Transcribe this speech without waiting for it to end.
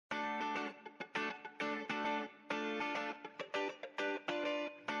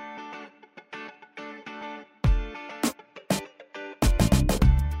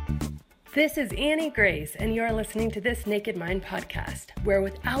This is Annie Grace, and you're listening to This Naked Mind podcast, where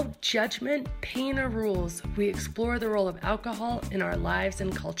without judgment, pain, or rules, we explore the role of alcohol in our lives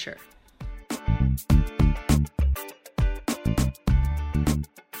and culture.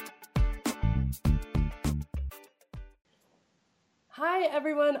 Hi,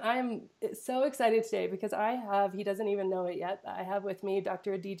 everyone. I'm so excited today because he doesn't even know it yet, I have with me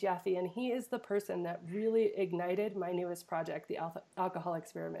Dr. Adi Jaffe, and he is the person that really ignited my newest project, the Alcohol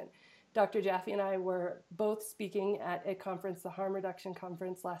Experiment. Dr. Jaffe and I were both speaking at a conference, the Harm Reduction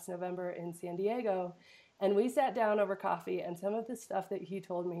Conference, last November in San Diego, and we sat down over coffee, and some of the stuff that he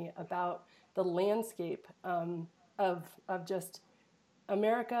told me about the landscape of just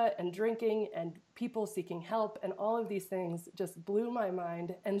America and drinking and people seeking help and all of these things just blew my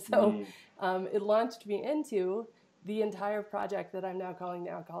mind. And so it launched me into the entire project that I'm now calling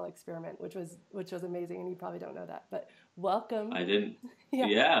the Alcohol Experiment, which was amazing. And you probably don't know that, but welcome. I didn't.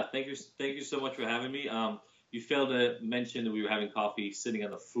 Yeah. Thank you so much for having me. You failed to mention that we were having coffee sitting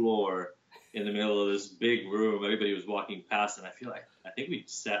on the floor in the middle of this big room. Everybody was walking past, and I think we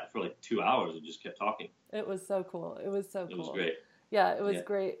sat for like 2 hours and just kept talking. It was so cool. It was great. Yeah, it was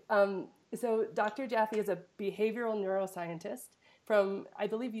great. So Dr. Jaffe is a behavioral neuroscientist from, I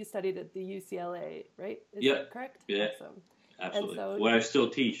believe you studied at the UCLA, right? Is that correct? Yeah, awesome. Absolutely. So, where I still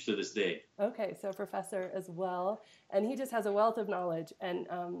teach to this day. Okay, so professor as well. And he just has a wealth of knowledge, and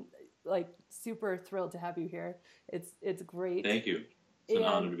super thrilled to have you here. It's great. Thank you. It's an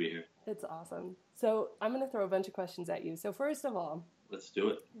honor to be here. It's awesome. So I'm going to throw a bunch of questions at you. So first of all, let's do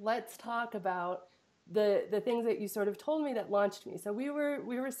it. Let's talk about the things that you sort of told me that launched me. So we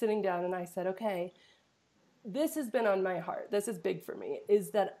were sitting down, and I said, okay, this has been on my heart. This is big for me, is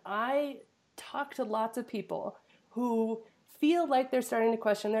that I talk to lots of people who feel like they're starting to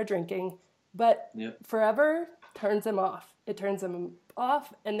question their drinking, but forever turns them off. It turns them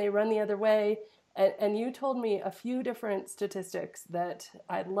off, and they run the other way. And you told me a few different statistics that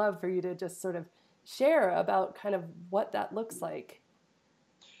I'd love for you to just sort of share about kind of what that looks like.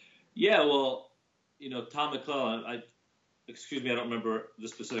 Yeah, well, Tom McClellan, I don't remember the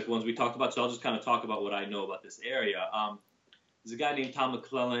specific ones we talked about, so I'll just kind of talk about what I know about this area. There's a guy named Tom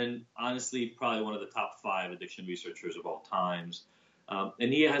McClellan, honestly, probably one of the top 5 addiction researchers of all times.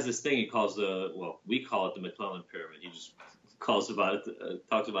 And he has this thing he calls we call it the McClellan pyramid. He just talks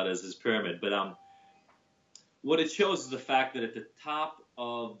about it as his pyramid. But what it shows is the fact that at the top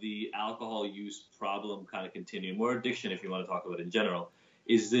of the alcohol use problem kind of continuum, or addiction if you want to talk about it in general,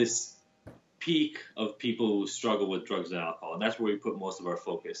 is this peak of people who struggle with drugs and alcohol, and that's where we put most of our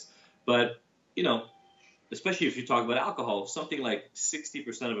focus. But, especially if you talk about alcohol, something like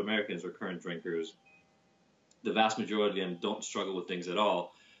 60% of Americans are current drinkers. The vast majority of them don't struggle with things at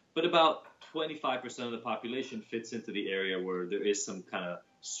all. But about 25% of the population fits into the area where there is some kind of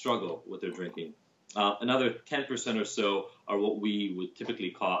struggle with their drinking. Another 10% or so are what we would typically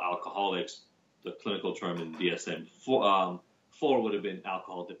call alcoholics, the clinical term in DSM. 4 would have been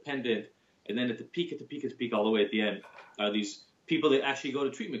alcohol dependent. And then at the peak, all the way at the end, are these people that actually go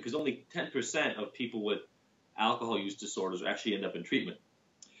to treatment, because only 10% of people with alcohol use disorders actually end up in treatment.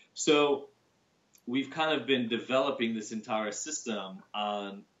 So we've kind of been developing this entire system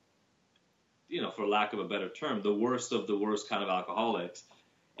on, for lack of a better term, the worst of the worst kind of alcoholics.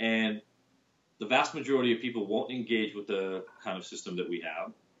 And the vast majority of people won't engage with the kind of system that we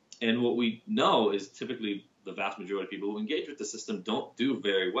have. And what we know is typically the vast majority of people who engage with the system don't do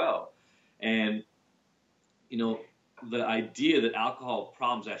very well. And, the idea that alcohol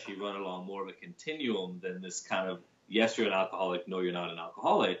problems actually run along more of a continuum than this kind of, yes, you're an alcoholic, no, you're not an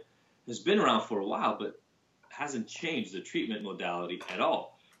alcoholic, has been around for a while, but hasn't changed the treatment modality at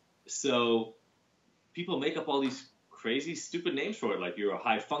all. So people make up all these crazy, stupid names for it, like you're a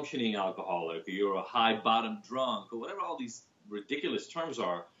high-functioning alcoholic, or you're a high-bottom drunk, or whatever all these ridiculous terms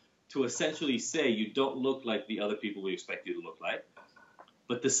are, to essentially say you don't look like the other people we expect you to look like.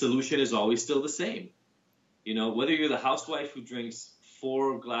 But the solution is always still the same. Whether you're the housewife who drinks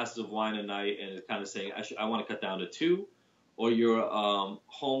 4 glasses of wine a night and is kind of saying, I want to cut down to 2, or you're a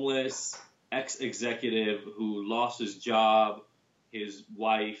homeless ex-executive who lost his job, his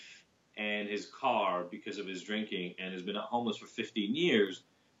wife, and his car because of his drinking and has been homeless for 15 years,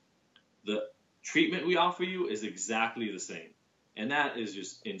 the treatment we offer you is exactly the same. And that is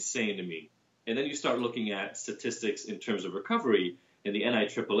just insane to me. And then you start looking at statistics in terms of recovery, and the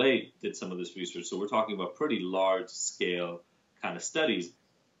NIAAA did some of this research, so we're talking about pretty large-scale kind of studies.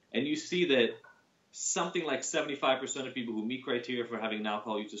 And you see that something like 75% of people who meet criteria for having an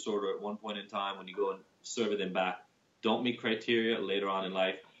alcohol use disorder at one point in time, when you go and survey them back, don't meet criteria later on in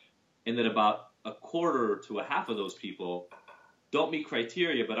life. And that about a quarter to a half of those people don't meet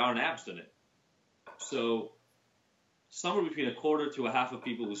criteria but aren't abstinent. So somewhere between a quarter to a half of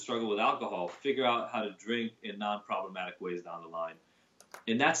people who struggle with alcohol figure out how to drink in non-problematic ways down the line.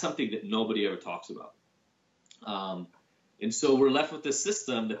 And that's something that nobody ever talks about. And so we're left with this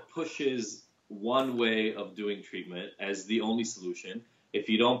system that pushes one way of doing treatment as the only solution. If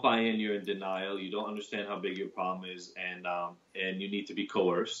you don't buy in, you're in denial. You don't understand how big your problem is, and you need to be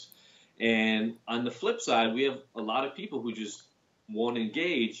coerced. And on the flip side, we have a lot of people who just won't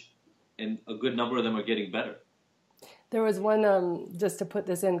engage, and a good number of them are getting better. There was one, just to put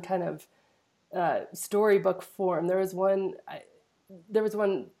this in kind of storybook form, there was one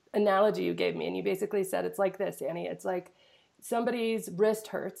analogy you gave me, and you basically said, it's like this, Annie. It's like somebody's wrist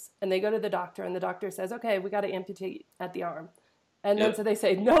hurts, and they go to the doctor, and the doctor says, okay, we got to amputate at the arm. And then so they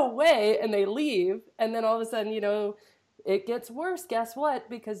say, no way, and they leave. And then all of a sudden, it gets worse. Guess what?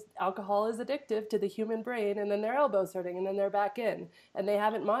 Because alcohol is addictive to the human brain, and then their elbow's hurting, and then they're back in. And they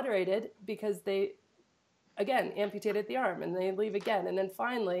haven't moderated because they, again, amputated the arm, and they leave again. And then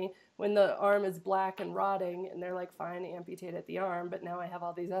finally, when the arm is black and rotting, and they're like, fine, amputated the arm, but now I have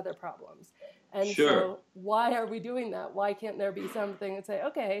all these other problems. And so why are we doing that? Why can't there be something and say,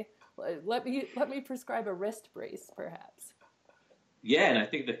 okay, let me prescribe a wrist brace, perhaps? Yeah, and I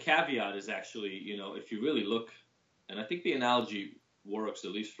think the caveat is actually, if you really look, and I think the analogy works,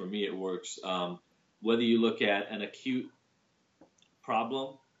 at least for me it works, whether you look at an acute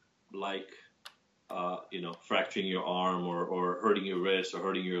problem like, fracturing your arm or hurting your wrist or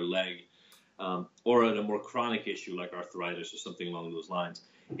hurting your leg, or at a more chronic issue like arthritis or something along those lines.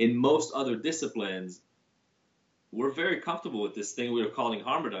 In most other disciplines, we're very comfortable with this thing we are calling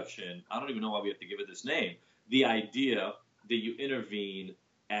harm reduction. I don't even know why we have to give it this name. The idea that you intervene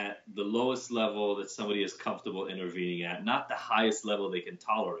at the lowest level that somebody is comfortable intervening at, not the highest level they can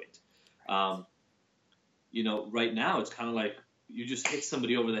tolerate. Right now it's kind of like you just hit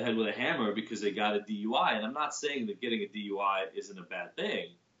somebody over the head with a hammer because they got a DUI. And I'm not saying that getting a DUI isn't a bad thing,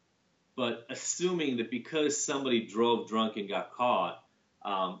 but assuming that because somebody drove drunk and got caught,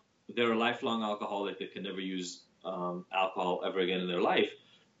 they're a lifelong alcoholic that can never use alcohol ever again in their life,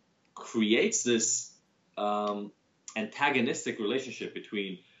 creates this antagonistic relationship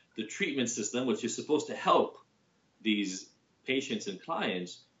between the treatment system, which is supposed to help these patients and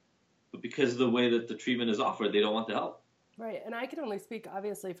clients, but because of the way that the treatment is offered, they don't want the help. Right, and I can only speak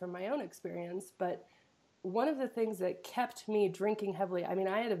obviously from my own experience, but one of the things that kept me drinking heavily,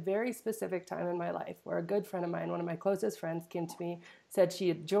 I had a very specific time in my life where a good friend of mine, one of my closest friends, came to me, said she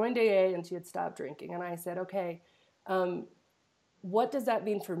had joined AA and she had stopped drinking. And I said, okay, what does that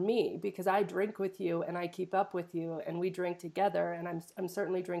mean for me? Because I drink with you and I keep up with you and we drink together and I'm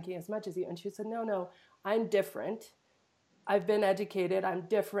certainly drinking as much as you. And she said, no, I'm different. I've been educated. I'm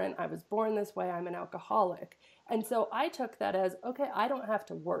different. I was born this way. I'm an alcoholic. And so I took that as, okay, I don't have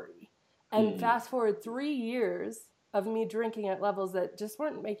to worry. And fast forward 3 years of me drinking at levels that just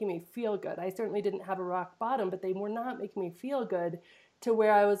weren't making me feel good. I certainly didn't have a rock bottom, but they were not making me feel good, to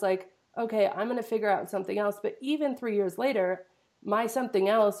where I was like, okay, I'm going to figure out something else. But even 3 years later, my something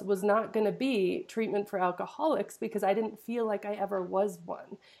else was not going to be treatment for alcoholics because I didn't feel like I ever was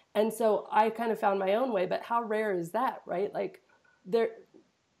one. And so I kind of found my own way. But how rare is that, right? Like,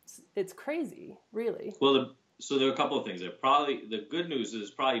 it's crazy, really. Well, so there are a couple of things there. Probably the good news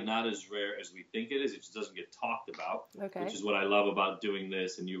is probably not as rare as we think it is. It just doesn't get talked about, which is what I love about doing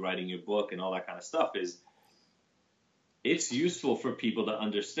this and you writing your book and all that kind of stuff. Is it's useful for people to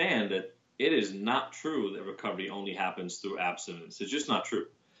understand that it is not true that recovery only happens through abstinence. It's just not true.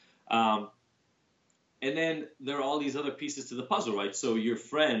 And then there are all these other pieces to the puzzle, right? So your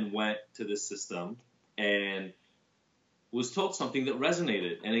friend went to this system and was told something that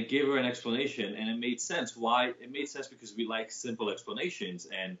resonated, and it gave her an explanation, and it made sense. Why? It made sense because we like simple explanations,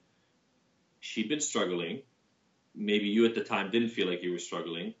 and she'd been struggling. Maybe you at the time didn't feel like you were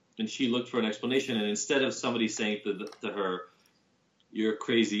struggling, and she looked for an explanation, and instead of somebody saying to her, you're a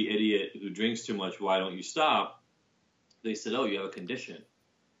crazy idiot who drinks too much, why don't you stop? They said, oh, you have a condition,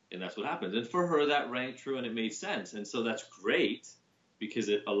 and that's what happens. And for her, that rang true, and it made sense, and so that's great because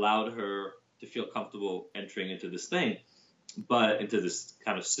it allowed her to feel comfortable entering into this thing. But into this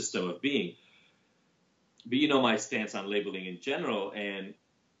kind of system of being. But my stance on labeling in general, and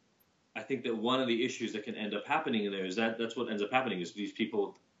I think that one of the issues that can end up happening in there is that's what ends up happening is these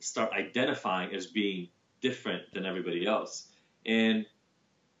people start identifying as being different than everybody else. And,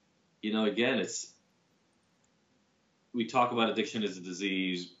 again, we talk about addiction as a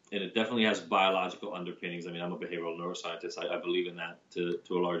disease, and it definitely has biological underpinnings. I'm a behavioral neuroscientist. I believe in that to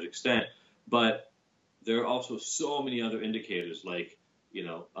a large extent. But there are also so many other indicators like,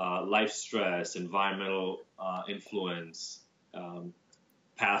 life stress, environmental influence, um,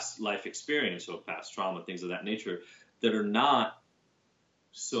 past life experience or past trauma, things of that nature, that are not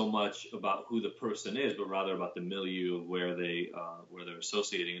so much about who the person is, but rather about the milieu of where they're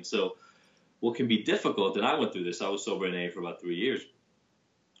associating. And so, what can be difficult, and I went through this. I was sober in AA for about 3 years.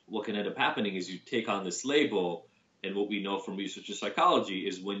 What can end up happening is you take on this label, and what we know from research in psychology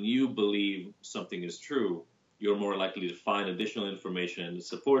is when you believe something is true, you're more likely to find additional information that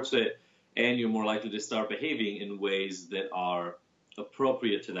supports it, and you're more likely to start behaving in ways that are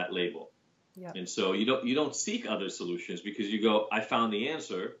appropriate to that label. Yeah. And so you don't seek other solutions because you go, I found the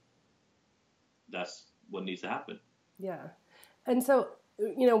answer. That's what needs to happen. Yeah. And so,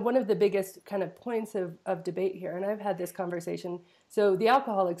 you know, one of the biggest kind of points of debate here, and I've had this conversation, so the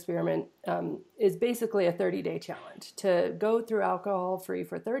alcohol experiment is basically a 30-day challenge to go through alcohol free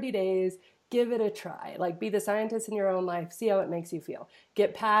for 30 days, give it a try, like be the scientist in your own life, see how it makes you feel.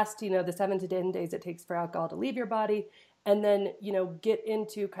 Get past, you know, the 7 to 10 days it takes for alcohol to leave your body, and then, you know, get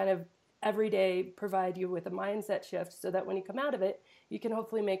into kind of every day provide you with a mindset shift so that when you come out of it, you can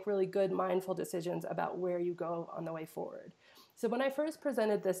hopefully make really good mindful decisions about where you go on the way forward. So when I first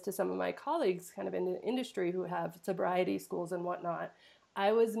presented this to some of my colleagues kind of in the industry who have sobriety schools and whatnot,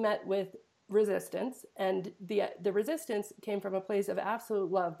 I was met with resistance, and the resistance came from a place of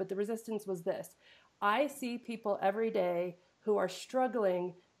absolute love, but the resistance was this. I see people every day who are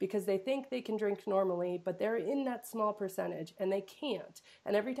struggling because they think they can drink normally, but they're in that small percentage and they can't.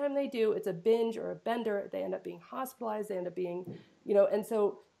 And every time they do, it's a binge or a bender. They end up being hospitalized. They end up being, you know, and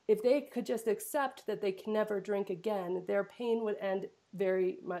so if they could just accept that they can never drink again, their pain would end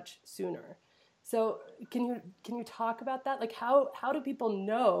very much sooner. So can you talk about that? Like how do people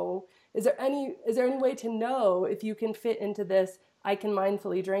know? Is there any way to know if you can fit into this, I can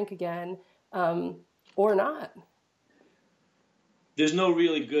mindfully drink again, or not? There's no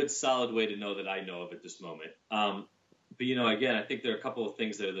really good, solid way to know that I know of at this moment. But, you know, again, I think there are a couple of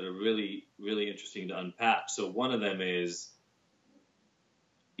things there that are really, really interesting to unpack. So one of them is,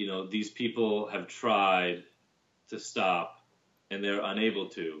 you know, these people have tried to stop and they're unable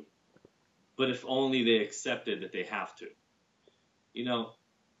to. But if only they accepted that they have to. You know,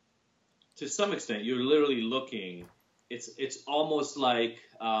 to some extent, you're literally looking, it's almost like,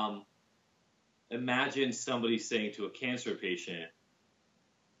 imagine somebody saying to a cancer patient,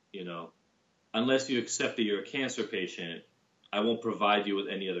 you know, unless you accept that you're a cancer patient, I won't provide you with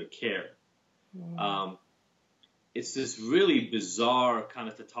any other care. Mm. It's this really bizarre kind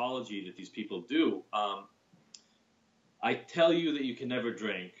of tautology that these people do. I tell you that you can never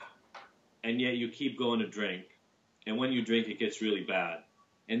drink, and yet you keep going to drink. And when you drink, it gets really bad.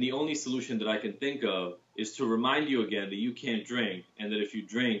 And the only solution that I can think of is to remind you again that you can't drink, and that if you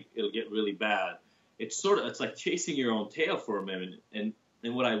drink, it'll get really bad. It's like chasing your own tail for a minute.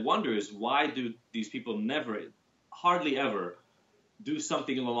 And what I wonder is, why do these people hardly ever do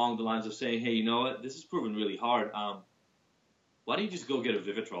something along the lines of saying, hey, you know what, this is proven really hard. Why don't you just go get a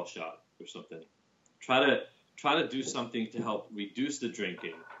Vivitrol shot or something? Try to do something to help reduce the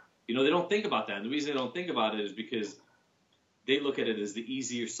drinking. You know, they don't think about that. And the reason they don't think about it is because they look at it as the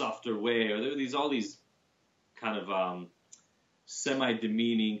easier, softer way, or there are all these kind of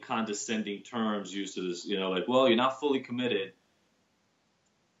semi-demeaning, condescending terms used to this, you know, like, well, you're not fully committed.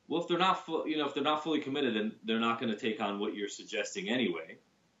 Well, if they're not fully committed, then they're not going to take on what you're suggesting anyway.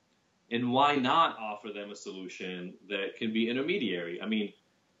 And why not offer them a solution that can be intermediary? I mean,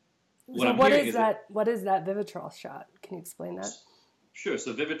 what is that Vivitrol shot? Can you explain that? Sure.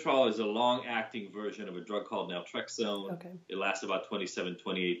 So Vivitrol is a long-acting version of a drug called naltrexone. Okay. It lasts about 27,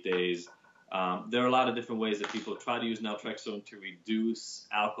 28 days. There are a lot of different ways that people try to use naltrexone to reduce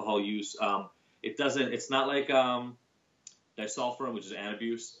alcohol use. It's not like disulfiram, which is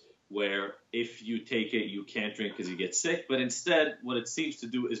Antabuse, where if you take it, you can't drink because you get sick. But instead, what it seems to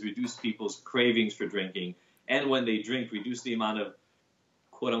do is reduce people's cravings for drinking. And when they drink, reduce the amount of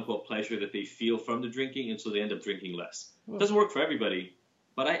quote-unquote pleasure that they feel from the drinking, and so they end up drinking less. It doesn't work for everybody,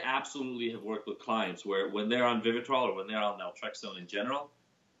 but I absolutely have worked with clients where when they're on Vivitrol or when they're on naltrexone in general,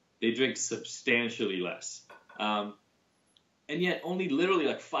 they drink substantially less. And yet only literally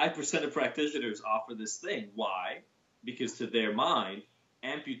like 5% of practitioners offer this thing. Why? Because to their mind,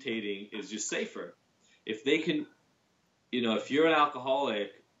 amputating is just safer. If they can, you know, if you're an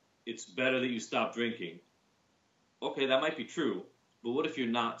alcoholic, it's better that you stop drinking. Okay, that might be true. But what if you're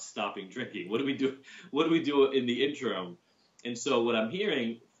not stopping drinking? What do we do? What do we do in the interim? And so what I'm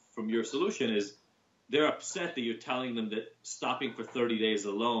hearing from your solution is they're upset that you're telling them that stopping for 30 days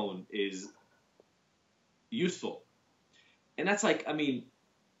alone is useful. And that's like, I mean,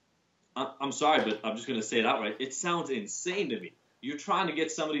 I'm sorry, but I'm just going to say it outright. It sounds insane to me. you're trying to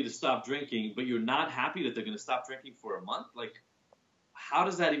get somebody to stop drinking, but you're not happy that they're going to stop drinking for a month. Like, how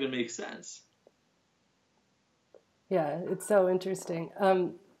does that even make sense? Yeah, it's so interesting.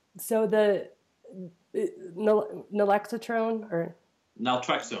 So the naloxone or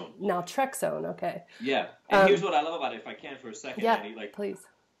naltrexone, okay. Yeah, and here's what I love about it, if I can for a second, yeah, Annie. Like, please.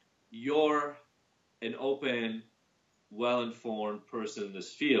 You're an open, well-informed person in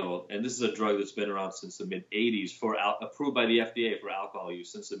this field, and this is a drug that's been around since the mid-'80s, approved by the FDA for alcohol use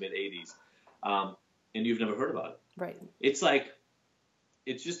since the mid-'80s, and you've never heard about it. Right. It's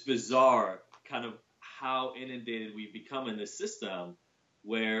just bizarre kind of how inundated we've become in this system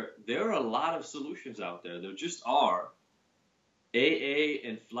where there are a lot of solutions out there. There just are. AA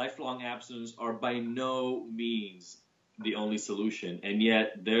and lifelong abstinence are by no means the only solution, and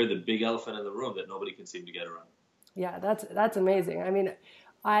yet they're the big elephant in the room that nobody can seem to get around. Yeah, that's amazing. I mean,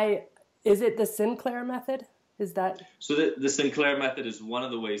 is it the Sinclair method? Is that so? The Sinclair method is one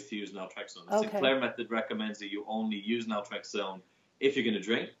of the ways to use naltrexone. The Sinclair method recommends that you only use naltrexone if you're going to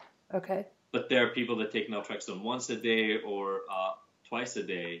drink. Okay. But there are people that take naltrexone once a day or twice a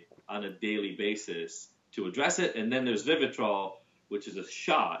day on a daily basis to address it. And then there's Vivitrol, which is a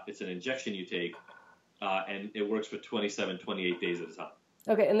shot. It's an injection you take, and it works for 27, 28 days at a time.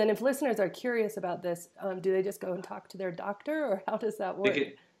 Okay, and then if listeners are curious about this, do they just go and talk to their doctor, or how does that work?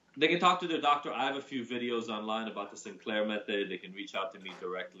 They can talk to their doctor. I have a few videos online about the Sinclair method. They can reach out to me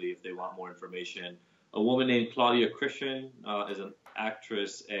directly if they want more information. A woman named Claudia Christian is an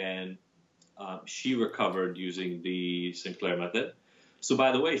actress, and she recovered using the Sinclair method. So,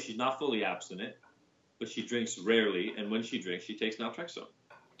 by the way, she's not fully abstinent, but she drinks rarely, and when she drinks, she takes naltrexone.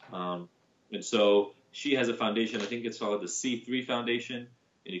 And so she has a foundation, I think it's called the C3 Foundation,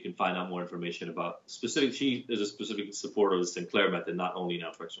 and you can find out more information about she is a specific supporter of the Sinclair method, not only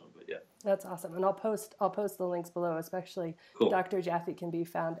naltrexone, but yeah. That's awesome, and I'll post the links below. Especially cool. Dr. Jaffe can be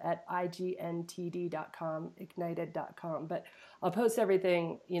found at igntd.com, ignited.com, but I'll post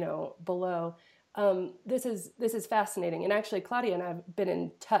everything below. This is fascinating, and actually Claudia and I have been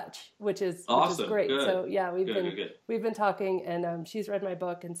in touch, which is great. Good. So yeah, we've Good. been talking, and she's read my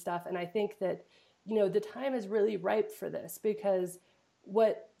book and stuff, and I think that the time is really ripe for this, because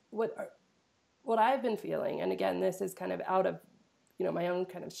what I've been feeling, and again, this is kind of out of my own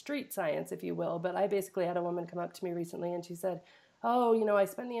kind of street science, if you will, but I basically had a woman come up to me recently, and she said, "Oh, I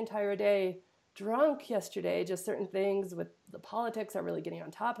spent the entire day drunk yesterday. Just certain things with the politics are really getting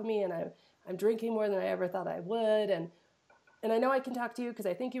on top of me, and I'm drinking more than I ever thought I would, and I know I can talk to you because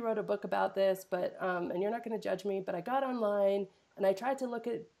I think you wrote a book about this, but and you're not going to judge me, but I got online and I tried to look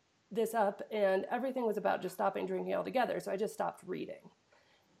at this up, and everything was about just stopping drinking altogether, so I just stopped reading."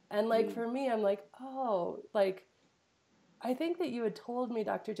 And for me, I'm like, oh, I think that you had told me,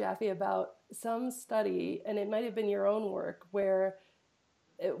 Dr. Jaffe, about some study, and it might have been your own work, where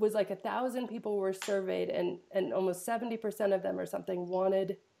it was 1,000 people were surveyed, and almost 70% of them or something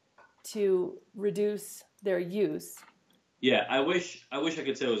wanted to reduce their use. Yeah, I wish I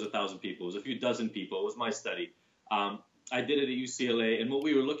could say it was 1,000 people. It was a few dozen people. It was my study. I did it at UCLA, and what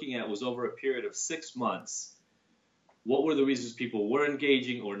we were looking at was over a period of 6 months, what were the reasons people were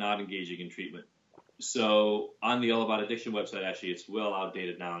engaging or not engaging in treatment. So on the All About Addiction website, actually, it's well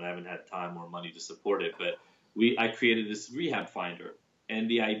outdated now, and I haven't had time or money to support it, but I created this rehab finder, and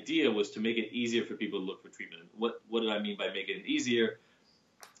the idea was to make it easier for people to look for treatment. What did I mean by making it easier?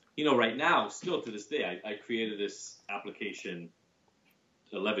 Right now, still to this day, I created this application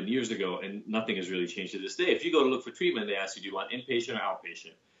 11 years ago, and nothing has really changed to this day. If you go to look for treatment, they ask you, do you want inpatient or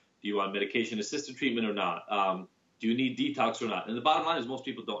outpatient? Do you want medication-assisted treatment or not? Do you need detox or not? And the bottom line is most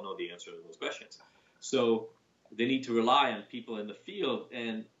people don't know the answer to those questions. So they need to rely on people in the field,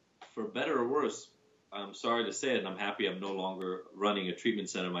 and for better or worse, I'm sorry to say it, and I'm happy I'm no longer running a treatment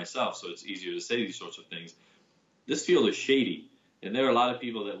center myself, so it's easier to say these sorts of things. This field is shady. And there are a lot of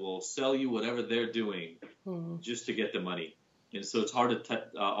people that will sell you whatever they're doing just to get the money. And so it's hard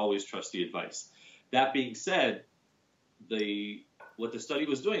to always trust the advice. That being said, what the study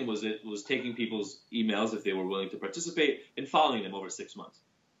was doing was it was taking people's emails if they were willing to participate and following them over 6 months.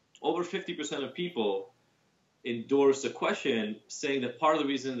 Over 50% of people endorsed a question saying that part of the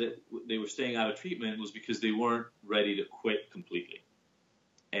reason that they were staying out of treatment was because they weren't ready to quit completely.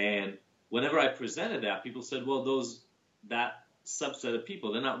 And whenever I presented that, people said, well, that subset of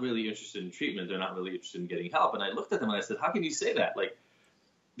people, they're not really interested in treatment. They're not really interested in getting help. And I looked at them and I said, how can you say that?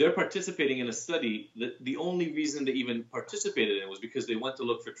 They're participating in a study that the only reason they even participated in it was because they went to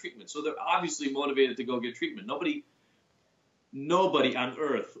look for treatment. So they're obviously motivated to go get treatment. Nobody on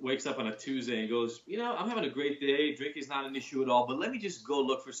earth wakes up on a Tuesday and goes, I'm having a great day. Drinking's not an issue at all, but let me just go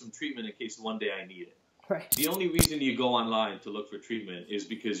look for some treatment in case one day I need it. Right. The only reason you go online to look for treatment is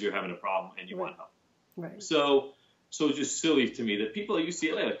because you're having a problem and you Right. want help. Right. So it's just silly to me that people at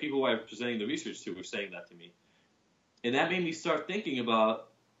UCLA, like people who I was presenting the research to, were saying that to me. And that made me start thinking about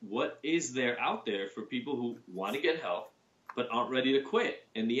what is there out there for people who want to get help but aren't ready to quit.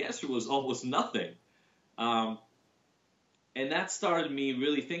 And the answer was almost nothing. And that started me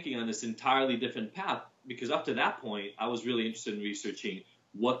really thinking on this entirely different path, because up to that point, I was really interested in researching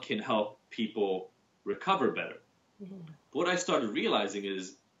what can help people recover better. Mm-hmm. What I started realizing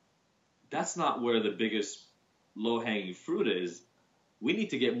is that's not where the biggest low-hanging fruit is. We need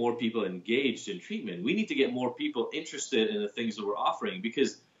to get more people engaged in treatment. We need to get more people interested in the things that we're offering,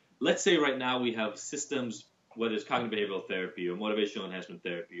 because let's say right now we have systems, whether it's cognitive behavioral therapy or motivational enhancement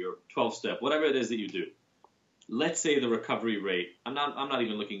therapy or 12-step, whatever it is that you do. Let's say the recovery rate, I'm not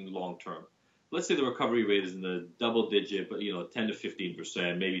even looking long term. Let's say the recovery rate is in the double digit, but 10 to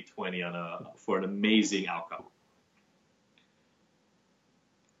 15%, maybe 20 for an amazing outcome.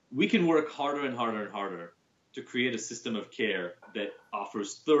 We can work harder and harder and harder to create a system of care that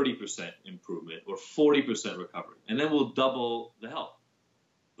offers 30% improvement or 40% recovery, and then we'll double the help.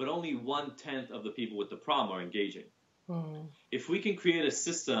 But only 1/10 of the people with the problem are engaging. If we can create a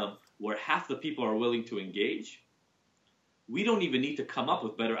system where half the people are willing to engage, we don't even need to come up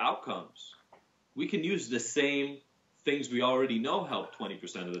with better outcomes. We can use the same things we already know help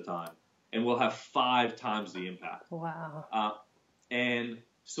 20% of the time, and we'll have 5 times the impact. Wow. And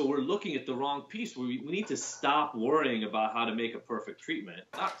so we're looking at the wrong piece. We need to stop worrying about how to make a perfect treatment.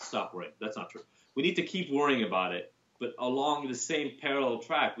 Not stop worrying. That's not true. We need to keep worrying about it. But along the same parallel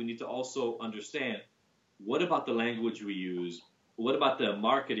track, we need to also understand, what about the language we use? What about the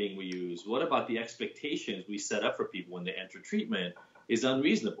marketing we use? What about the expectations we set up for people when they enter treatment is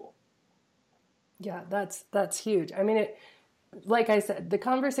unreasonable? Yeah, that's huge. I mean, like I said, the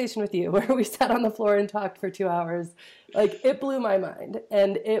conversation with you where we sat on the floor and talked for 2 hours, like, it blew my mind.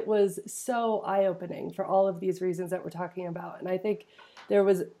 And it was so eye-opening for all of these reasons that we're talking about. And I think there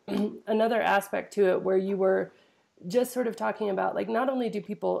was another aspect to it where you were just sort of talking about, like, not only do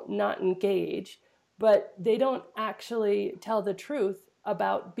people not engage, but they don't actually tell the truth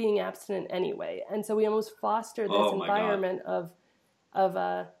about being abstinent anyway. And so we almost foster this environment of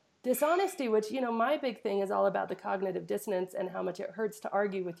dishonesty, which, my big thing is all about the cognitive dissonance and how much it hurts to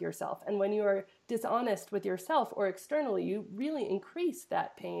argue with yourself. And when you are dishonest with yourself or externally, you really increase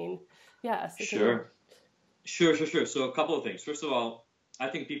that pain. Yeah. Sure. So a couple of things. First of all, I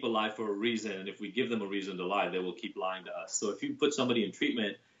think people lie for a reason, and if we give them a reason to lie, they will keep lying to us. So if you put somebody in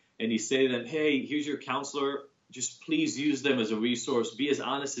treatment and you say to them, hey, here's your counselor, just please use them as a resource, be as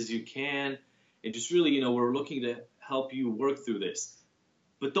honest as you can, and just really, we're looking to help you work through this.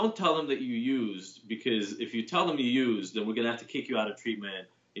 But don't tell them that you used, because if you tell them you used, then we're going to have to kick you out of treatment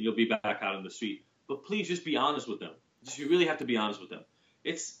and you'll be back out on the street. But please just be honest with them. You really have to be honest with them.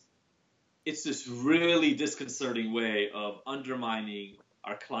 It's this really disconcerting way of undermining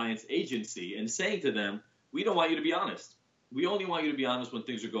our client's agency and saying to them, we don't want you to be honest. We only want you to be honest when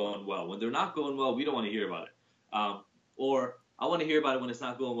things are going well. When they're not going well, we don't want to hear about it. Or I want to hear about it when it's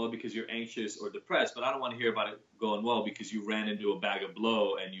not going well because you're anxious or depressed, but I don't want to hear about it going well because you ran into a bag of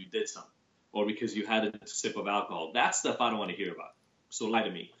blow and you did something, or because you had a sip of alcohol. That stuff I don't want to hear about. So lie to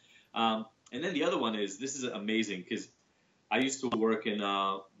me. And then the other one is, this is amazing, because I used to work in,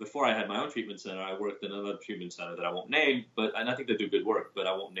 before I had my own treatment center, I worked in another treatment center that I won't name, and I think they do good work, but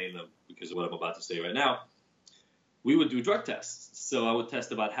I won't name them because of what I'm about to say right now. We would do drug tests. So I would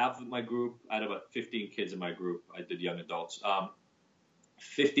test about half of my group. I had about 15 kids in my group. I did young adults.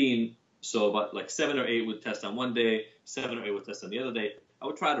 15, so about like 7 or 8 would test on one day, 7 or 8 would test on the other day. I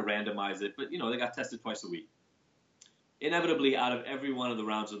would try to randomize it, but they got tested twice a week. Inevitably, out of every one of the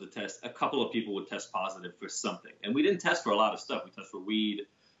rounds of the test, a couple of people would test positive for something. And we didn't test for a lot of stuff. We tested for weed,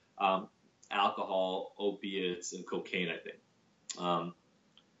 alcohol, opiates, and cocaine, I think.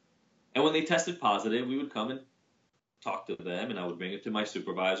 And when they tested positive, we would come and talk to them, and I would bring it to my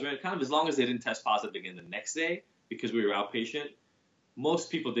supervisor. And kind of as long as they didn't test positive again the next day, because we were outpatient,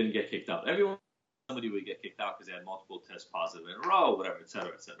 most people didn't get kicked out. Somebody would get kicked out because they had multiple tests positive in a row, whatever, et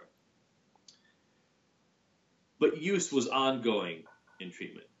cetera, et cetera. But use was ongoing in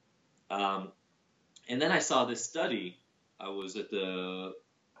treatment. And then I saw this study. I was at the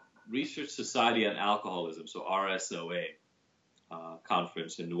Research Society on Alcoholism, so RSOA,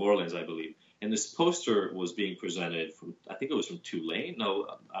 conference in New Orleans, I believe. And this poster was being presented from, I think it was from Tulane. No,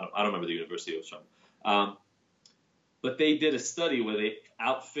 I don't remember the university it was from. But they did a study where they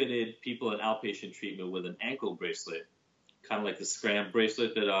outfitted people in outpatient treatment with an ankle bracelet, kind of like the Scram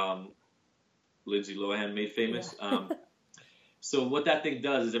bracelet that Lindsay Lohan made famous. So what that thing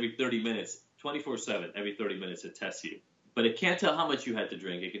does is every 30 minutes 24/7, every 30 minutes it tests you. But it can't tell how much you had to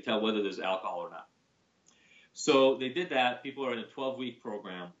drink. It can tell whether there's alcohol or not. So they did that. People are in a 12-week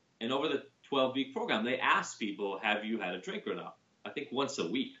program. And over the 12-week program, they asked people, have you had a drink or not? I think once a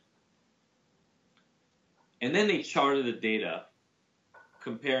week. And then they charted the data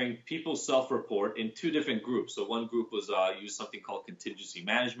comparing people's self-report in two different groups. So one group was used something called contingency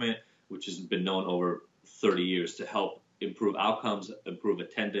management, which has been known over 30 years to help improve outcomes, improve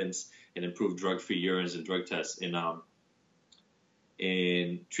attendance, and improve drug-free urines and drug tests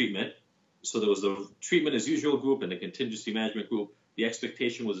in treatment. So there was the treatment as usual group and the contingency management group. The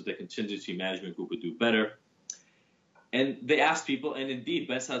expectation was that the contingency management group would do better. And they asked people, and indeed,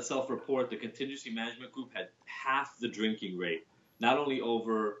 Bedside self-report, the contingency management group had half the drinking rate, not only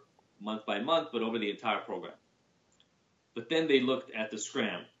over month by month, but over the entire program. But then they looked at the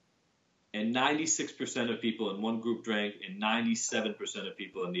scram, and 96% of people in one group drank, and 97% of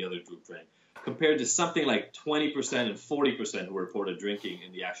people in the other group drank, compared to something like 20% and 40% who reported drinking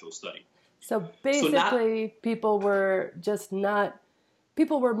in the actual study. So basically, people were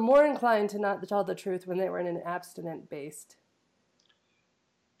more inclined to not tell the truth when they were in an abstinent-based.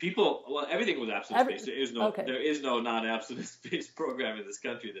 Everything was abstinence-based. There is no non-abstinence-based program in this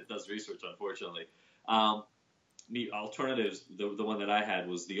country that does research, unfortunately. The alternatives, the one that I had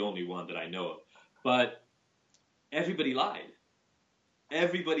was the only one that I know of. But everybody lied.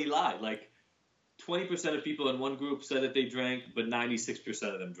 Everybody lied. Like 20% of people in one group said that they drank, but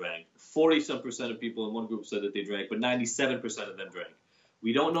 96% of them drank. 40-some% of people in one group said that they drank, but 97% of them drank.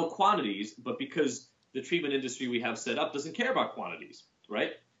 We don't know quantities, but because the treatment industry we have set up doesn't care about quantities,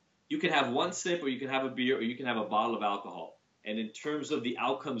 right? You can have one sip, or you can have a beer, or you can have a bottle of alcohol. And in terms of the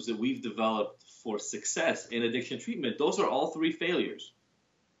outcomes that we've developed for success in addiction treatment, those are all three failures.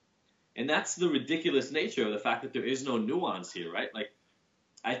 And that's the ridiculous nature of the fact that there is no nuance here, right? Like,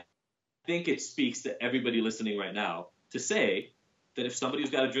 I think it speaks to everybody listening right now to say that if somebody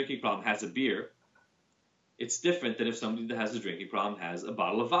who's got a drinking problem has a beer, it's different than if somebody that has a drinking problem has a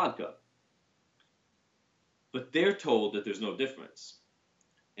bottle of vodka. But they're told that there's no difference.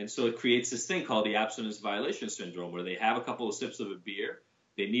 And so it creates this thing called the abstinence violation syndrome, where they have a couple of sips of a beer,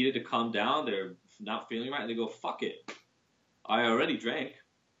 they needed to calm down, they're not feeling right, and they go, fuck it, I already drank.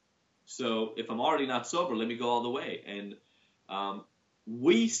 So if I'm already not sober, let me go all the way. And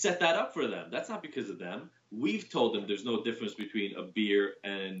we set that up for them. That's not because of them. We've told them there's no difference between a beer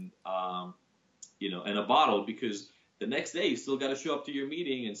and and a bottle, because the next day you still got to show up to your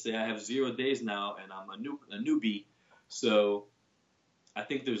meeting and say, I have 0 days now and I'm a newbie. So I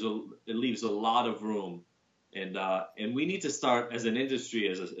think it leaves a lot of room, and we need to start as an industry,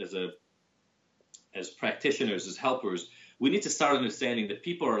 as practitioners, as helpers. We need to start understanding that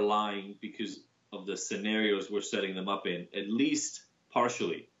people are lying because of the scenarios we're setting them up in, at least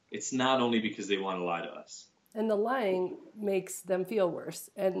partially. It's not only because they want to lie to us. And the lying makes them feel worse.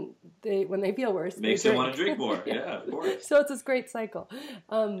 And when they feel worse, makes them want to drink more. Yeah, of course. So it's this great cycle.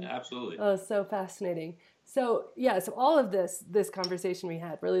 Absolutely. Oh, so fascinating. So all of this conversation we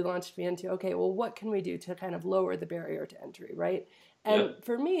had really launched me into, okay, well, what can we do to kind of lower the barrier to entry, right? And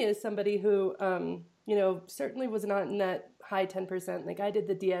for me, as somebody who, certainly was not in that high 10%, like I did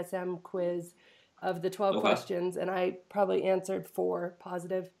the DSM quiz of the 12 questions, and I probably answered 4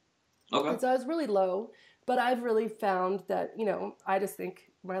 positive. Okay. And so I was really low. But I've really found that, I just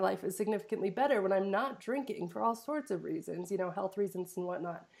think my life is significantly better when I'm not drinking for all sorts of reasons, health reasons and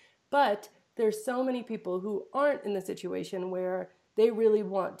whatnot. But there's so many people who aren't in the situation where they really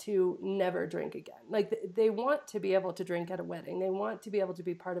want to never drink again. Like they want to be able to drink at a wedding. They want to be able to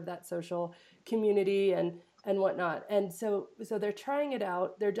be part of that social community and whatnot. And so they're trying it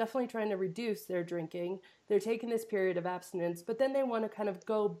out. They're definitely trying to reduce their drinking. They're taking this period of abstinence, but then they want to kind of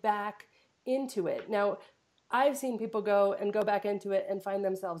go back into it. Now, I've seen people go back into it and find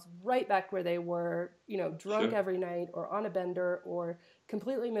themselves right back where they were, drunk every night or on a bender or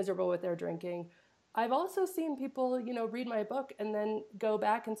completely miserable with their drinking. I've also seen people, read my book and then go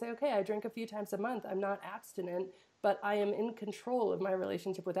back and say, okay, I drink a few times a month. I'm not abstinent, but I am in control of my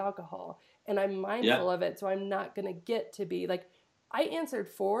relationship with alcohol and I'm mindful of it. So I'm not going to get to be like, I answered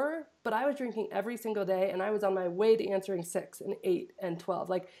 4, but I was drinking every single day, and I was on my way to answering 6 and 8 and 12.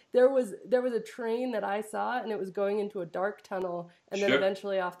 Like there was a train that I saw, and it was going into a dark tunnel, and then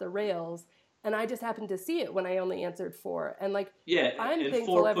eventually off the rails. And I just happened to see it when I only answered 4. And I'm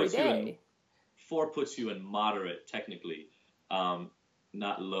thankful every day. 4 puts you in moderate, technically,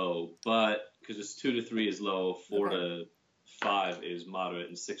 not low, but because it's 2 to 3 is low, 4 to 5 is moderate,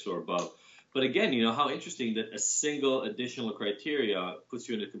 and 6 or above. But again, how interesting that a single additional criteria puts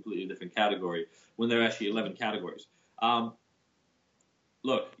you in a completely different category when there are actually 11 categories.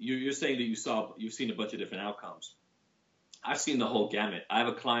 look, you're saying that you've seen a bunch of different outcomes. I've seen the whole gamut. I have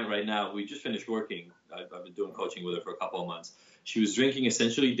a client right now. We just finished working. I've been doing coaching with her for a couple of months. She was drinking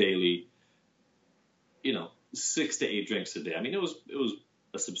essentially daily, 6 to 8 drinks a day. I mean, it was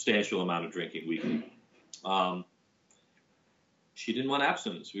a substantial amount of drinking weekly. She didn't want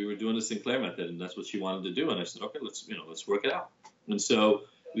abstinence. We were doing the Sinclair method, and that's what she wanted to do. And I said, okay, let's work it out. And so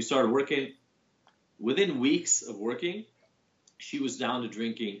we started working. Within weeks of working, she was down to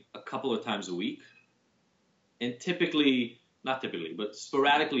drinking a couple of times a week. And not typically, but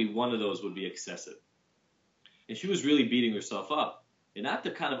sporadically, one of those would be excessive. And she was really beating herself up. And I had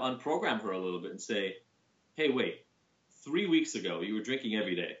to kind of unprogram her a little bit and say, hey, wait, 3 weeks ago, you were drinking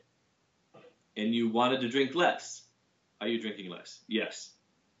every day. And you wanted to drink less. Are you drinking less? Yes.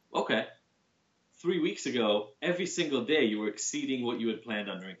 Okay. 3 weeks ago, every single day, you were exceeding what you had planned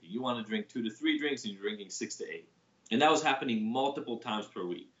on drinking. You want to drink 2 to 3 drinks, and you're drinking 6 to 8. And that was happening multiple times per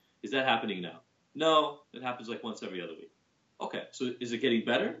week. Is that happening now? No, it happens like once every other week. Okay, so is it getting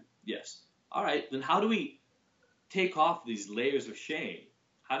better? Yes. All right, then how do we take off these layers of shame?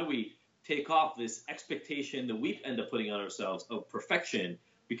 How do we take off this expectation that we end up putting on ourselves of perfection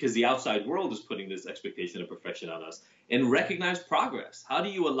because the outside world is putting this expectation of perfection on us, and recognize progress? How do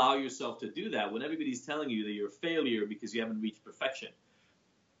you allow yourself to do that when everybody's telling you that you're a failure because you haven't reached perfection?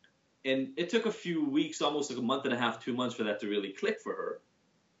 And it took a few weeks, almost like a month and a half, 2 months for that to really click for her.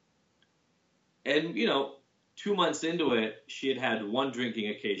 And, 2 months into it, she had had one drinking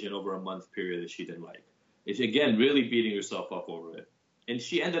occasion over a month period that she didn't like. It's, again, really beating herself up over it. And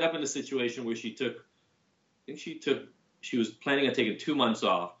she ended up in a situation where she was planning on taking 2 months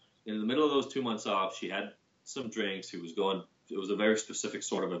off. In the middle of those 2 months off, she had some drinks. It was a very specific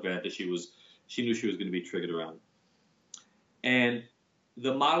sort of event that she knew she was going to be triggered around. And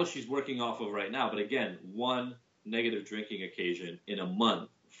the model she's working off of right now, but again, one negative drinking occasion in a month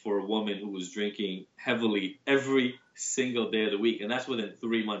for a woman who was drinking heavily every single day of the week, and that's within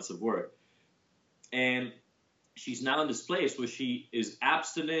 3 months of work. And she's now in this place where she is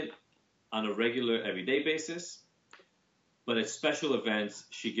abstinent on a regular, everyday basis, but at special events,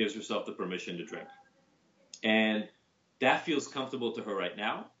 she gives herself the permission to drink. And that feels comfortable to her right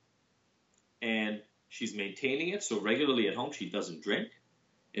now, and she's maintaining it. So regularly at home, she doesn't drink.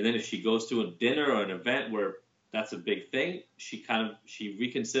 And then if she goes to a dinner or an event where that's a big thing, she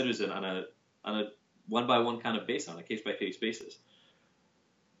reconsiders it on a one-by-one kind of basis, on a case-by-case basis.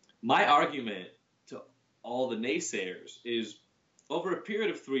 My argument to all the naysayers is, over a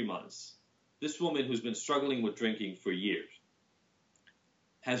period of 3 months, this woman who's been struggling with drinking for years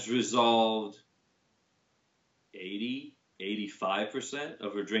has resolved 80, 85%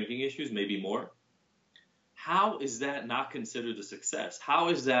 of her drinking issues, maybe more. How is that not considered a success? How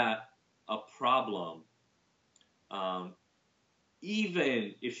is that a problem?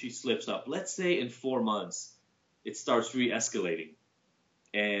 Even if she slips up, let's say in 4 months, it starts re-escalating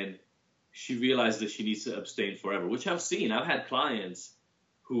and she realizes that she needs to abstain forever, which I've seen. I've had clients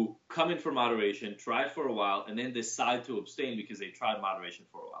who come in for moderation, try for a while, and then decide to abstain because they tried moderation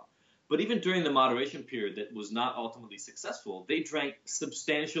for a while. But even during the moderation period that was not ultimately successful, they drank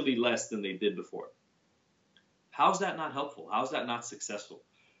substantially less than they did before. How's that not helpful? How's that not successful?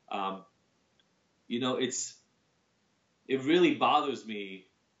 It really bothers me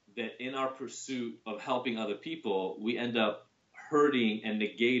that in our pursuit of helping other people, we end up hurting and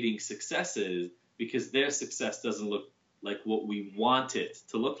negating successes because their success doesn't look like what we want it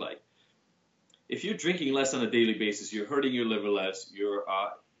to look like. If you're drinking less on a daily basis, you're hurting your liver less.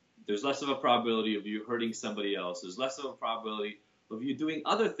 There's less of a probability of you hurting somebody else. There's less of a probability of you doing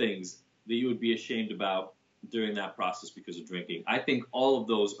other things that you would be ashamed about during that process because of drinking. I think all of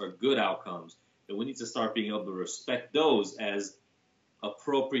those are good outcomes, and we need to start being able to respect those as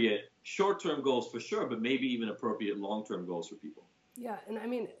appropriate short-term goals for sure, but maybe even appropriate long-term goals for people. Yeah, and I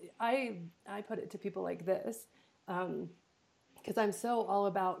mean, I put it to people like this, because I'm so all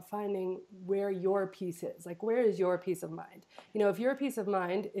about finding where your peace is. Like, where is your peace of mind? If your peace of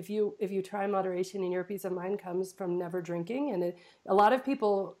mind, if you try moderation and your peace of mind comes from never drinking, and a lot of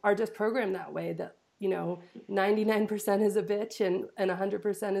people are just programmed that way, that 99% is a bitch and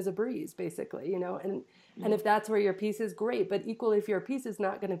 100% is a breeze, basically, and if that's where your peace is, great. But equally, if your peace is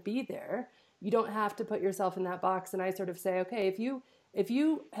not going to be there, you don't have to put yourself in that box. And I sort of say, okay, if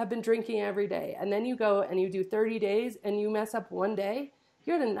you have been drinking every day and then you go and you do 30 days and you mess up one day,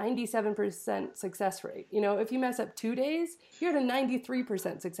 you're at a 97% success rate. If you mess up 2 days, you're at a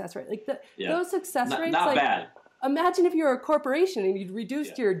 93% success rate. Like those success rates, not bad. Imagine if you were a corporation and you'd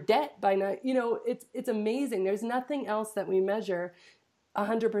reduced your debt by not, it's amazing. There's nothing else that we measure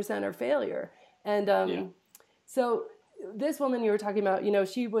 100% or failure. And so this woman you were talking about, you know,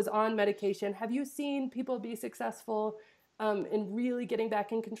 she was on medication. Have you seen people be successful in really getting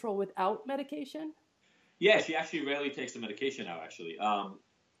back in control without medication? Yeah, she actually rarely takes the medication now, actually.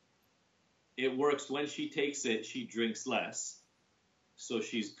 It works when she takes it, she drinks less. So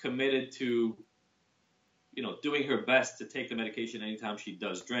she's committed to, you know, doing her best to take the medication anytime she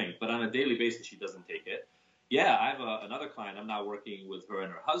does drink. But on a daily basis, she doesn't take it. Yeah, I have another client. I'm not working with her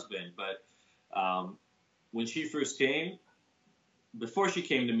and her husband, but when she first came, before she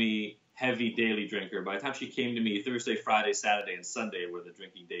came to me, heavy daily drinker. By the time she came to me, Thursday, Friday, Saturday, and Sunday were the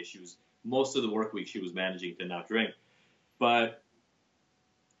drinking days. She was most of the work week she was managing to not drink, but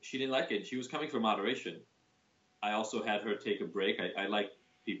she didn't like it. She was coming from moderation. I also had her take a break. I like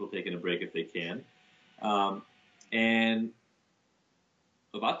people taking a break if they can. And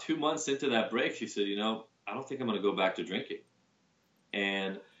about 2 months into that break, she said, you know, I don't think I'm going to go back to drinking.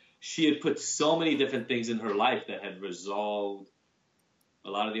 And she had put so many different things in her life that had resolved a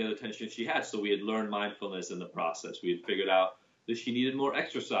lot of the other tension she had. So we had learned mindfulness in the process. We had figured out that she needed more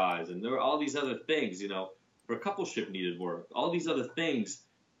exercise. And there were all these other things, you know, her coupleship needed work. All these other things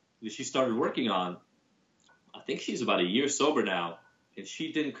that she started working on. I think she's about a year sober now, and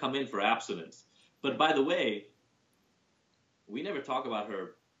she didn't come in for abstinence. But by the way, we never talk about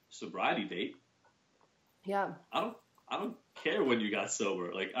her sobriety date. Yeah. I don't care when you got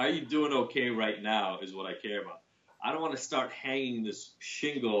sober. Like, are you doing okay right now is what I care about. I don't want to start hanging this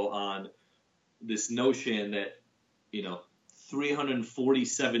shingle on this notion that, you know,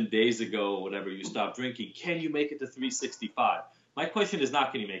 347 days ago or whatever you stopped drinking, can you make it to 365? My question is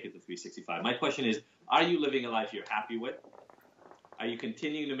not, can you make it to 365? My question is, are you living a life you're happy with? Are you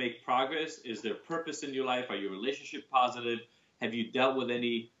continuing to make progress? Is there purpose in your life? Are your relationship positive? Have you dealt with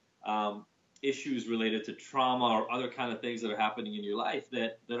any issues related to trauma or other kind of things that are happening in your life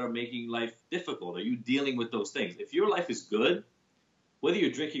that are making life difficult? Are you dealing with those things? If your life is good, whether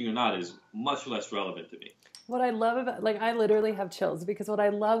you're drinking or not is much less relevant to me. What I love about, like, I literally have chills because what I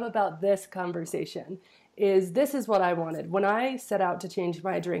love about this conversation is this is what I wanted. When I set out to change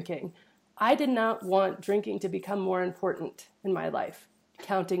my drinking, I did not want drinking to become more important in my life.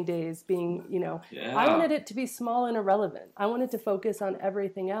 Counting days being, you know, Yeah. I wanted it to be small and irrelevant. I wanted to focus on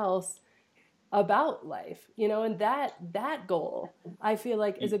everything else about life, you know, and that goal, I feel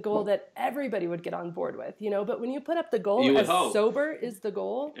like, is a goal that everybody would get on board with, you know. But when you put up the goal as sober is the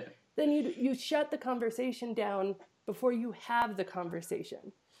goal, then you shut the conversation down before you have the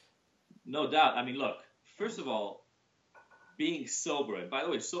conversation. No doubt. I mean, look, first of all, being sober, and by the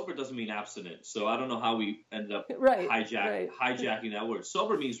way, sober doesn't mean abstinent. So I don't know how we end up hijacking that word.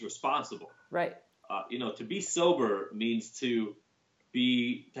 Sober means responsible. Right. You know, to be sober means to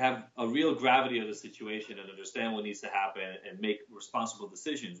have a real gravity of the situation and understand what needs to happen and make responsible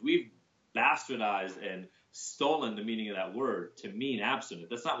decisions. We've bastardized and stolen the meaning of that word to mean abstinent.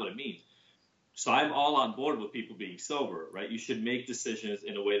 That's not what it means. So I'm all on board with people being sober, right? You should make decisions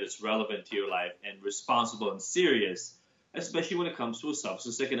in a way that's relevant to your life and responsible and serious, especially when it comes to a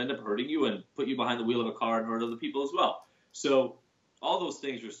substance that can end up hurting you and put you behind the wheel of a car and hurt other people as well. So all those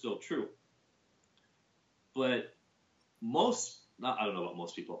things are still true. But I don't know about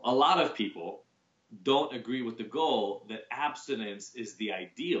most people, a lot of people don't agree with the goal that abstinence is the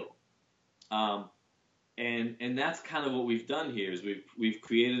ideal. And that's kind of what we've done here is we've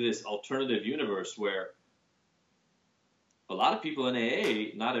created this alternative universe where a lot of people in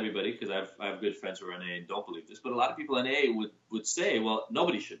AA, not everybody, because I have good friends who are in AA and don't believe this, but a lot of people in AA would say, well,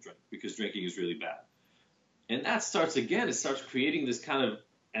 nobody should drink because drinking is really bad. And that starts creating this kind of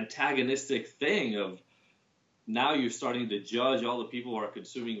antagonistic thing of now you're starting to judge all the people who are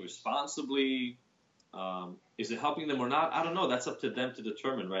consuming responsibly. Is it helping them or not? I don't know. That's up to them to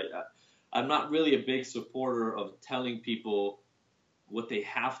determine, right? I'm not really a big supporter of telling people what they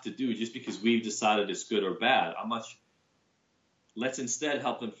have to do just because we've decided it's good or bad. Let's instead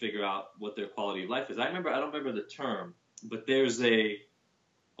help them figure out what their quality of life is. I don't remember the term, but there's a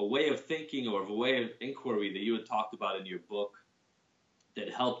way of thinking or a way of inquiry that you had talked about in your book that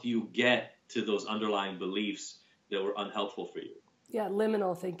helped you get to those underlying beliefs that were unhelpful for you. Yeah,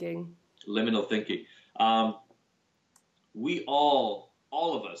 liminal thinking. Liminal thinking. We all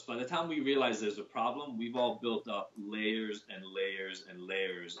of us, by the time we realize there's a problem, we've all built up layers and layers and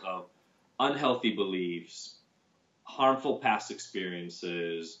layers of unhealthy beliefs, harmful past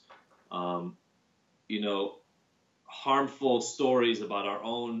experiences, harmful stories about our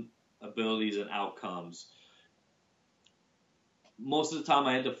own abilities and outcomes. Most of the time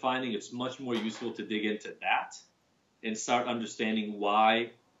I end up finding it's much more useful to dig into that and start understanding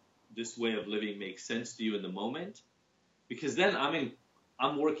why this way of living makes sense to you in the moment. Because then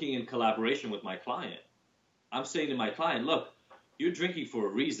I'm working in collaboration with my client. I'm saying to my client, look, you're drinking for a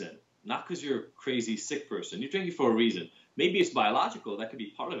reason, not because you're a crazy sick person. You're drinking for a reason. Maybe it's biological, that could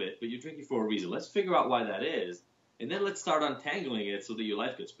be part of it, but you're drinking for a reason. Let's figure out why that is, and then let's start untangling it so that your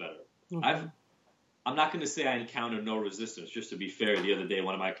life gets better. Mm-hmm. I'm not going to say I encountered no resistance. Just to be fair, the other day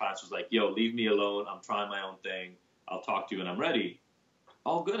one of my clients was like, yo, leave me alone. I'm trying my own thing. I'll talk to you when I'm ready.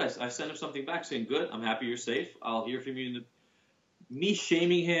 All good. I sent him something back saying, good, I'm happy you're safe. I'll hear from you. Me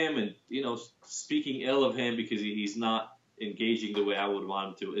shaming him and, speaking ill of him because he's not engaging the way I would want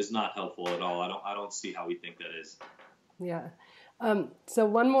him to is not helpful at all. I don't see how we think that is. Yeah. So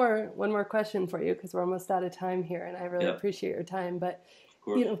one more question for you, because we're almost out of time here, and I really appreciate your time. But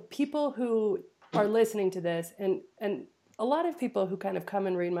people who are listening to this, and a lot of people who kind of come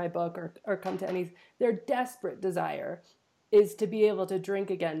and read my book or come to their desperate desire is to be able to drink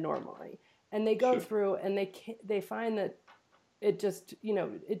again normally, and they go through and they find that it just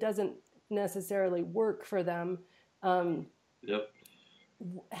it doesn't necessarily work for them. How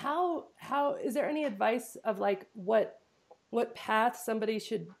is there any advice of like what path somebody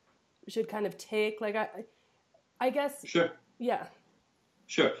should kind of take? Like I guess. Sure. Yeah.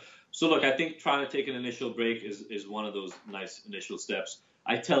 Sure. So look, I think trying to take an initial break is one of those nice initial steps.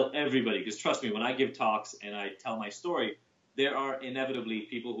 I tell everybody, because trust me, when I give talks and I tell my story, there are inevitably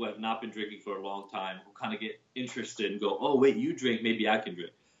people who have not been drinking for a long time who kind of get interested and go, oh, wait, you drink, maybe I can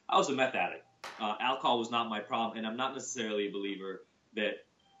drink. I was a meth addict. Alcohol was not my problem, and I'm not necessarily a believer that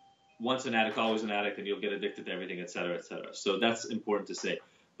once an addict, always an addict, and you'll get addicted to everything, et cetera, et cetera. So that's important to say.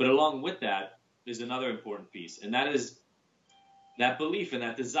 But along with that is another important piece, and that is that belief and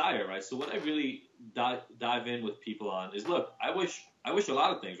that desire, right? So what I really dive in with people on is, look, I wish a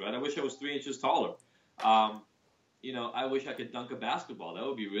lot of things, right? I wish I was 3 inches taller. I wish I could dunk a basketball. That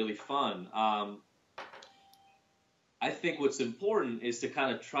would be really fun. I think what's important is to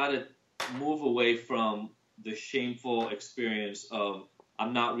kind of try to move away from the shameful experience of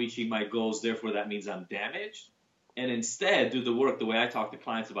I'm not reaching my goals, therefore that means I'm damaged, and instead do the work the way I talk to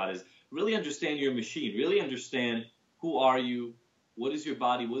clients about is really understand your machine, really understand who are you, what is your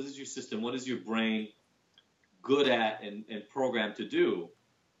body, what is your system, what is your brain good at and programmed to do,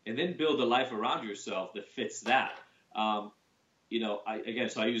 and then build a life around yourself that fits that. So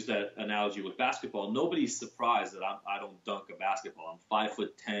I use that analogy with basketball. Nobody's surprised that I don't dunk a basketball. I'm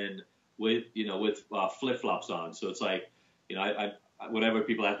 5'10" with flip-flops on. So it's like, I whenever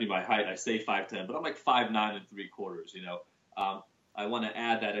people ask me my height, I say 5'10", but I'm like 5'9" and 3/4. I want to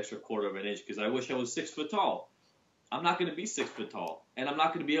add that extra quarter of an inch because I wish I was 6 foot tall. I'm not going to be 6 foot tall, and I'm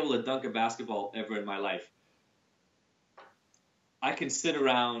not going to be able to dunk a basketball ever in my life. I can sit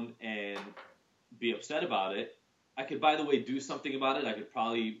around and be upset about it. I could, by the way, do something about it. I could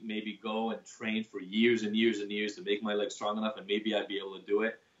probably maybe go and train for years and years and years to make my legs strong enough, and maybe I'd be able to do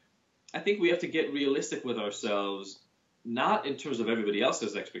it. I think we have to get realistic with ourselves, not in terms of everybody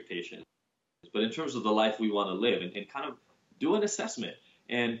else's expectations, but in terms of the life we want to live, and kind of do an assessment.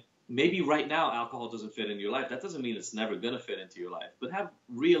 And maybe right now alcohol doesn't fit into your life. That doesn't mean it's never going to fit into your life, but have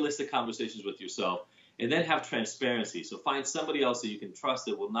realistic conversations with yourself, and then have transparency. So find somebody else that you can trust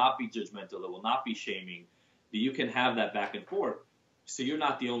that will not be judgmental, that will not be shaming, that you can have that back and forth. So you're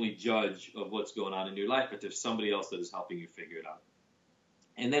not the only judge of what's going on in your life, but there's somebody else that is helping you figure it out.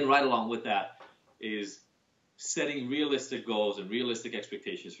 And then right along with that is setting realistic goals and realistic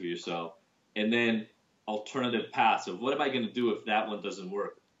expectations for yourself, and then alternative paths of what am I going to do if that one doesn't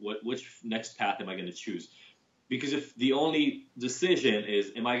work? Which next path am I going to choose? Because if the only decision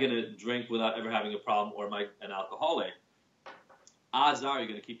is, am I going to drink without ever having a problem, or am I an alcoholic, odds are you're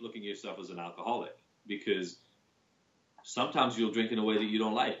going to keep looking at yourself as an alcoholic, because sometimes you'll drink in a way that you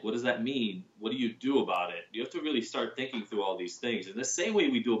don't like. What does that mean? What do you do about it? You have to really start thinking through all these things in the same way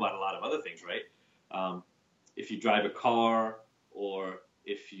we do about a lot of other things, right? If you drive a car, or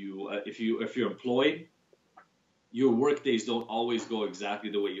if you're employed, your work days don't always go exactly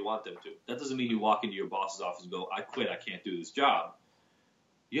the way you want them to. That doesn't mean you walk into your boss's office and go, I quit, I can't do this job.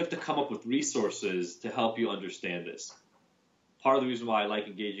 You have to come up with resources to help you understand this. Part of the reason why I like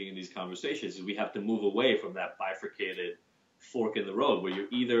engaging in these conversations is we have to move away from that bifurcated fork in the road where you're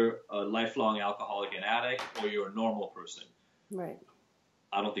either a lifelong alcoholic and addict or you're a normal person. Right.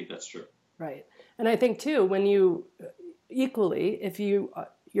 I don't think that's true. Right. And I think, too, when you equally, if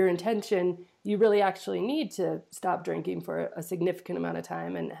your intention, you really actually need to stop drinking for a significant amount of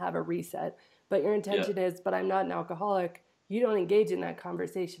time and have a reset. But your intention is, but I'm not an alcoholic. You don't engage in that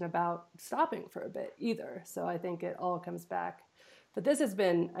conversation about stopping for a bit either. So I think it all comes back. But this has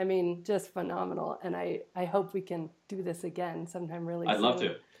been, just phenomenal. And I hope we can do this again sometime really soon. I'd love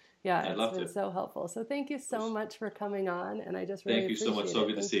to. Yeah, it's been so helpful. So thank you so much for coming on. And I just really appreciate it. Thank you so much. So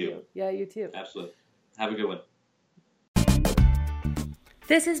good to see you. Yeah, you too. Absolutely. Have a good one.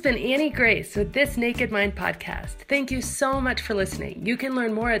 This has been Annie Grace with This Naked Mind podcast. Thank you so much for listening. You can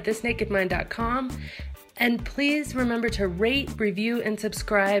learn more at thisnakedmind.com. And please remember to rate, review, and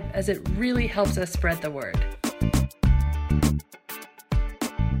subscribe, as it really helps us spread the word.